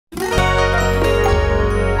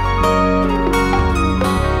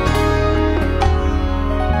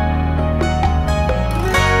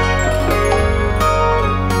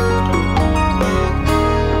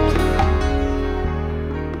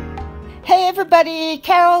everybody,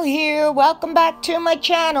 Carol here. Welcome back to my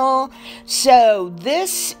channel. So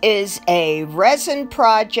this is a resin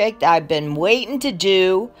project I've been waiting to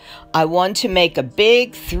do. I want to make a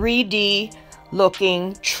big 3D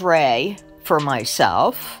looking tray for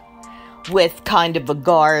myself with kind of a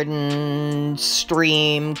garden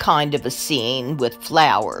stream kind of a scene with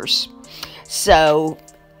flowers. So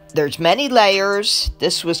there's many layers.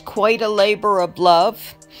 This was quite a labor of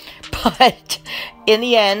love, but in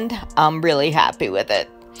the end, I'm really happy with it.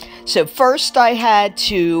 So first I had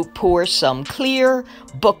to pour some clear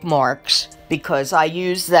bookmarks because I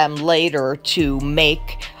use them later to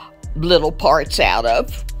make little parts out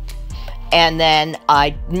of. And then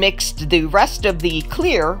I mixed the rest of the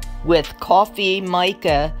clear with coffee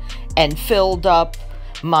mica and filled up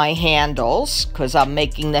my handles because I'm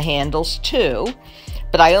making the handles too.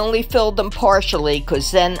 But I only filled them partially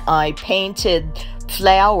because then I painted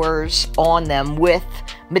flowers on them with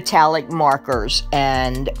metallic markers,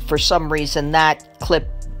 and for some reason that clip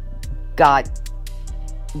got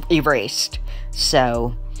erased.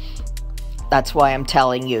 So that's why I'm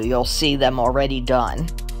telling you, you'll see them already done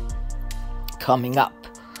coming up.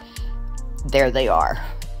 There they are.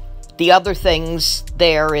 The other things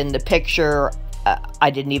there in the picture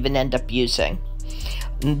I didn't even end up using.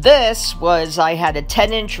 This was, I had a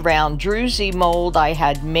 10-inch round Druzy mold I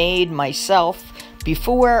had made myself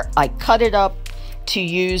before. I cut it up to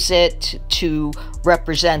use it to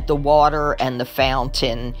represent the water and the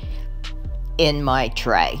fountain in my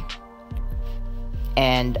tray.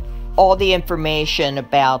 And all the information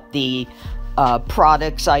about the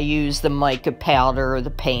products I use, the mica powder,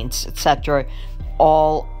 the paints, etc.,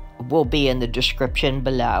 all will be in the description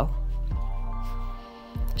below.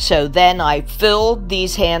 So then I filled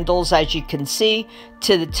these handles, as you can see,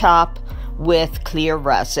 to the top with clear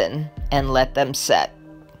resin and let them set.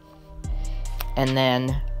 And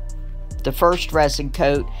then the first resin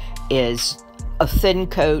coat is a thin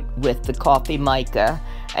coat with the coffee mica,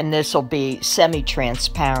 and this will be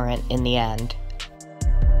semi-transparent in the end.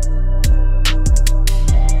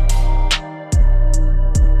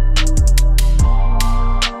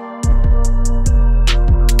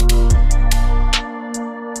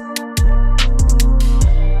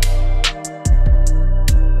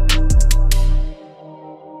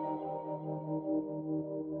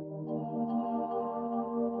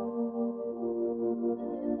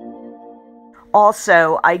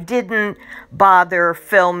 Also, I didn't bother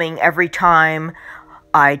filming every time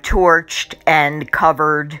I torched and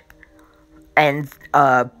covered and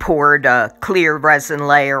poured a clear resin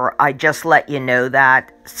layer. I just let you know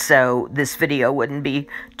that so this video wouldn't be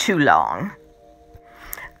too long.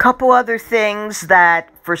 Couple other things that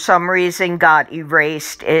for some reason got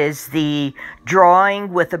erased is the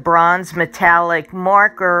drawing with a bronze metallic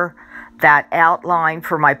marker, that outline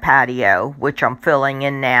for my patio, which I'm filling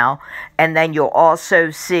in now. And then you'll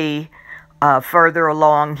also see further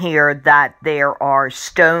along here that there are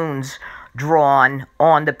stones drawn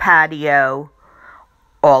on the patio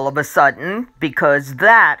all of a sudden, because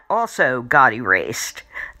that also got erased.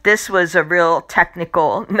 This was a real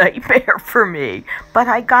technical nightmare for me, but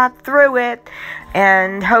I got through it,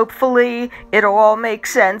 and hopefully it'll all make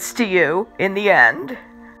sense to you in the end.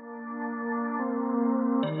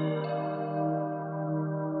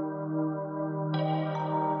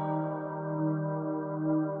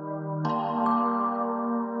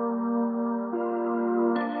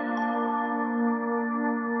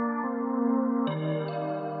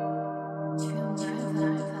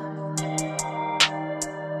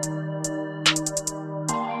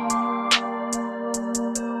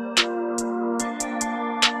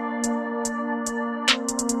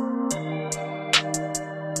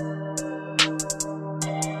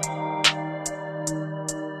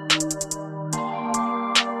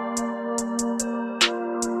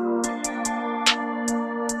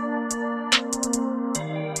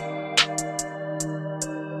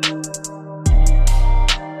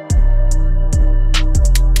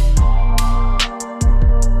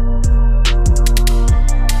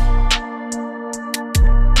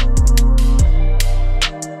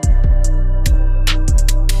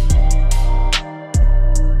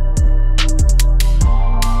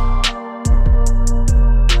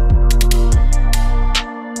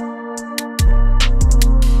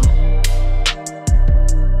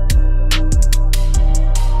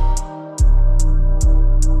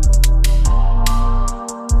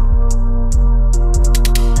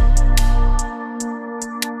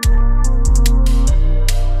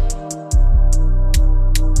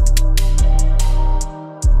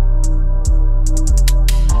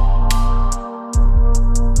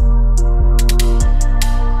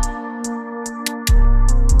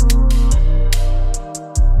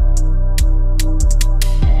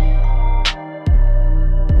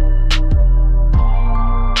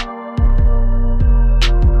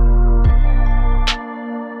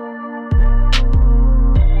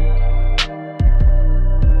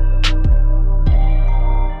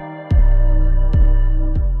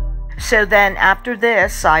 So then after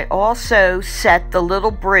this, I also set the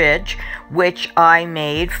little bridge, which I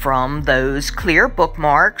made from those clear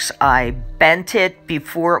bookmarks. I bent it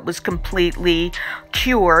before it was completely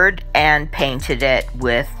cured and painted it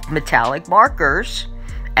with metallic markers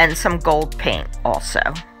and some gold paint also.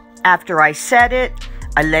 After I set it,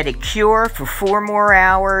 I let it cure for 4 more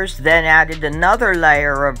hours, then added another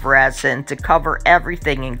layer of resin to cover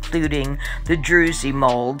everything, including the Druzy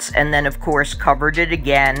molds, and then of course covered it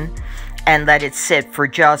again and let it sit for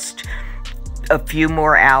just a few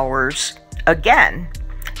more hours again.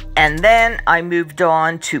 And then I moved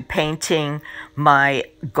on to painting my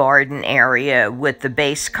garden area with the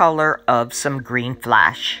base color of some green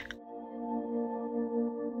flash.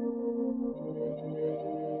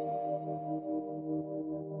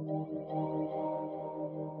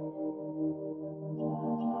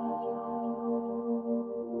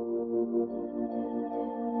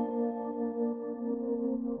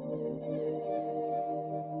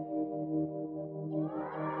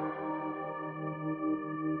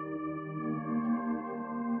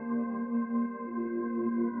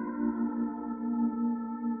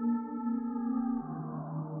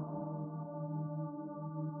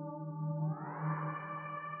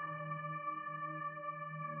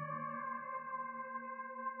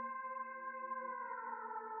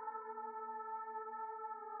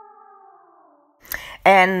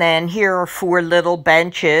 And then here are 4 little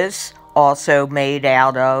benches, also made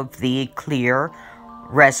out of the clear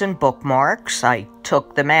resin bookmarks. I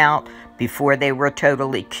took them out before they were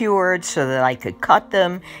totally cured so that I could cut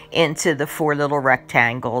them into the 4 little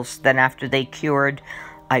rectangles. Then after they cured,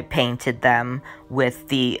 I painted them with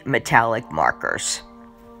the metallic markers.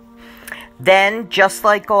 Then, just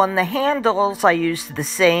like on the handles, I used the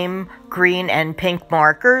same green and pink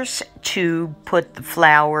markers to put the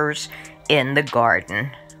flowers in the garden.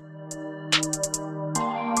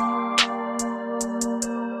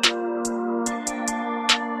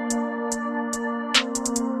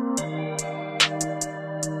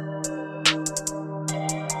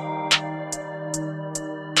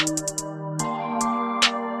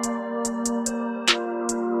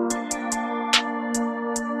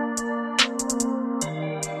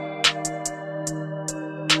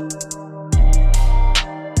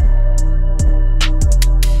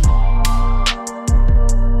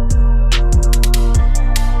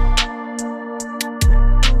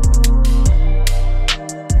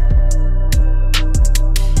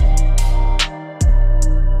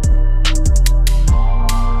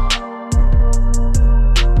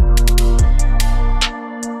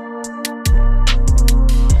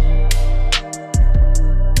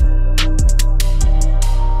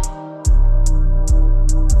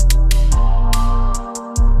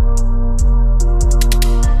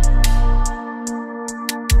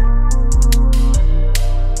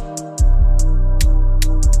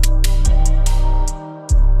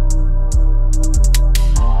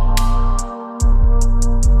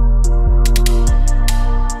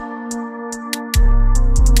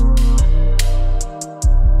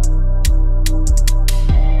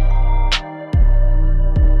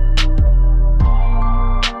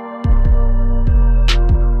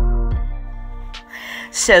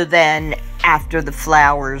 So then after the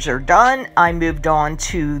flowers are done, I moved on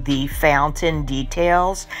to the fountain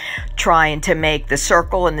details, trying to make the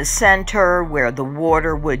circle in the center where the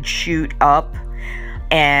water would shoot up,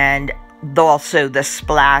 and also the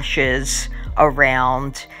splashes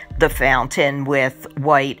around the fountain with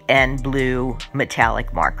white and blue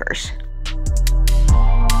metallic markers.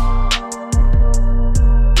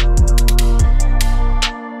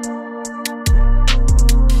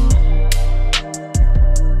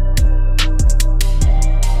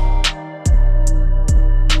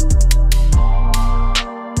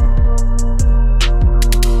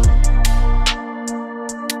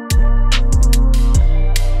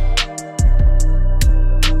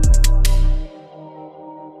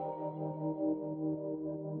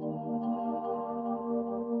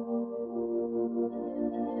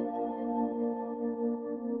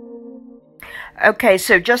 Okay,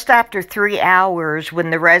 so just after 3 hours, when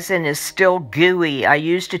the resin is still gooey, I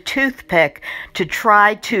used a toothpick to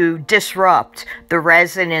try to disrupt the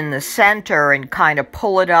resin in the center and kind of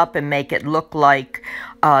pull it up and make it look like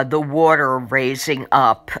the water raising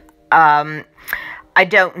up. I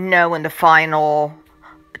don't know in the final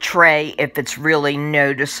tray if it's really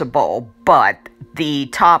noticeable, but the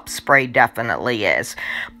top spray definitely is.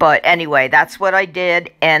 But anyway, that's what I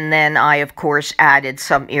did, and then I of course added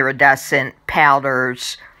some iridescent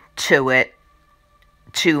powders to it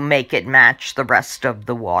to make it match the rest of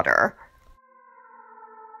the water.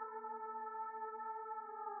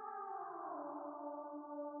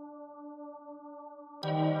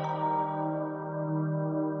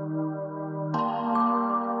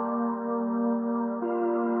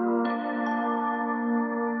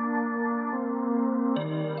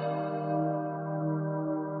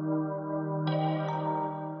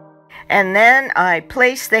 And then I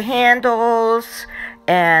placed the handles,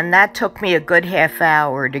 and that took me a good half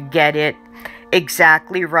hour to get it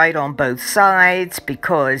exactly right on both sides,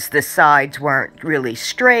 because the sides weren't really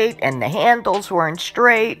straight and the handles weren't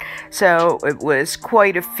straight. So it was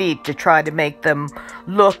quite a feat to try to make them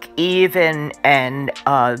look even and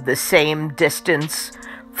the same distance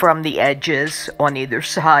from the edges on either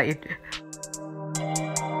side.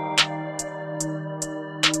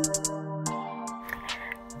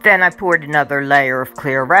 Then I poured another layer of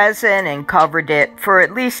clear resin and covered it for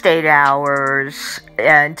at least 8 hours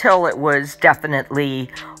until it was definitely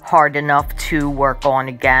hard enough to work on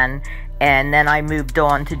again. And then I moved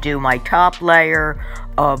on to do my top layer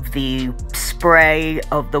of the spray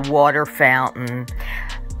of the water fountain.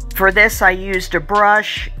 For this, I used a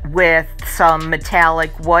brush with some metallic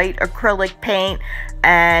white acrylic paint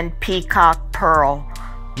and peacock pearl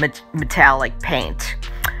metallic paint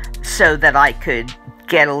so that I could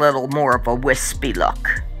get a little more of a wispy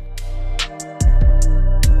look.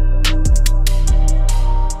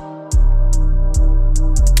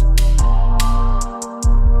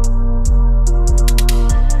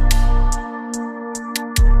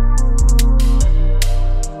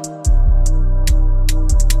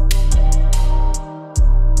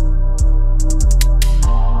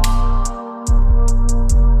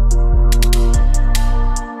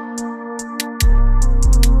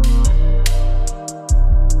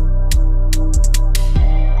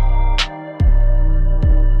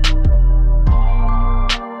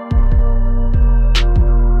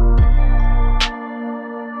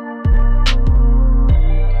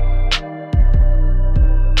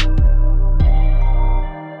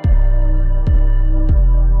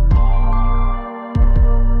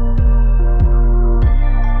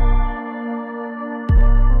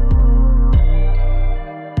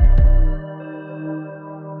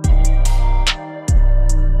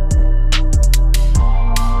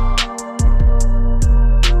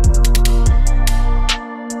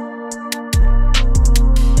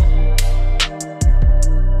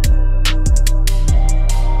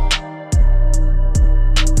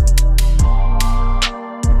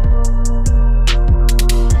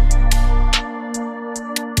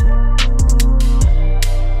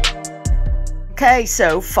 Okay,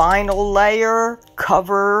 so final layer,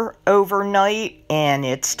 cover overnight, and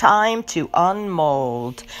it's time to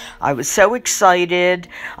unmold. I was so excited.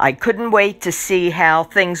 I couldn't wait to see how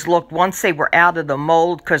things looked once they were out of the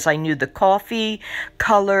mold, because I knew the coffee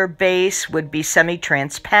color base would be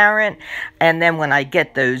semi-transparent. And then when I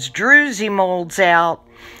get those Druzy molds out,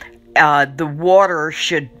 the water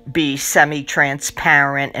should be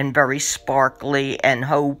semi-transparent and very sparkly and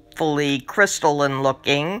hopefully crystalline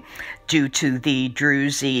looking due to the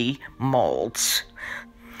Druzy molds.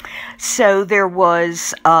 So there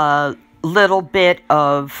was a little bit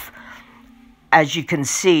of, as you can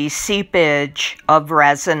see, seepage of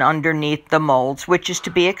resin underneath the molds, which is to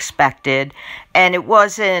be expected, and it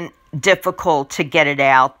wasn't difficult to get it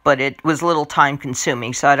out, but it was a little time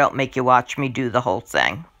consuming, so I don't make you watch me do the whole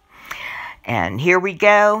thing. And here we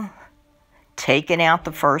go, taking out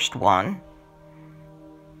the first one.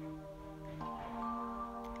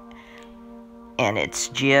 And it's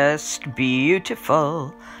just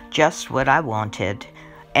beautiful, just what I wanted.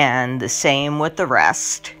 And the same with the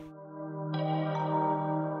rest.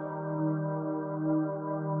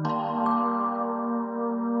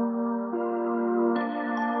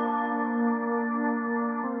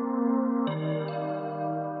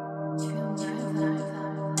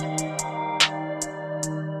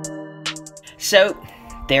 So,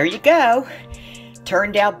 there you go.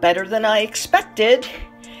 Turned out better than I expected.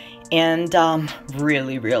 And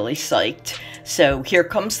really, really psyched. So here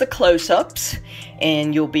comes the close-ups,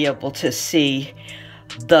 and you'll be able to see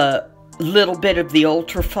the little bit of the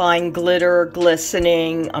ultrafine glitter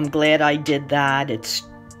glistening. I'm glad I did that. It's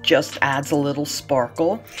just adds a little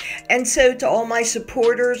sparkle. And so to all my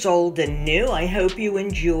supporters, old and new, I hope you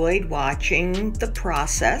enjoyed watching the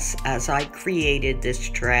process as I created this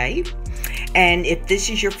tray. And if this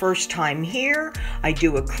is your first time here, I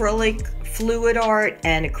do acrylic, fluid art,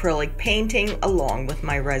 and acrylic painting along with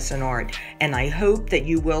my resin art. And I hope that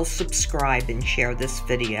you will subscribe and share this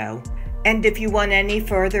video. And if you want any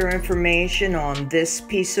further information on this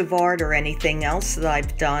piece of art or anything else that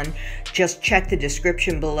I've done, just check the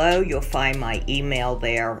description below. You'll find my email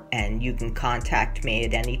there, and you can contact me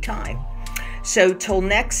at any time. So till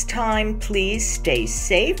next time, please stay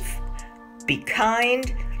safe, be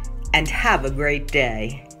kind, and have a great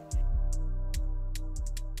day.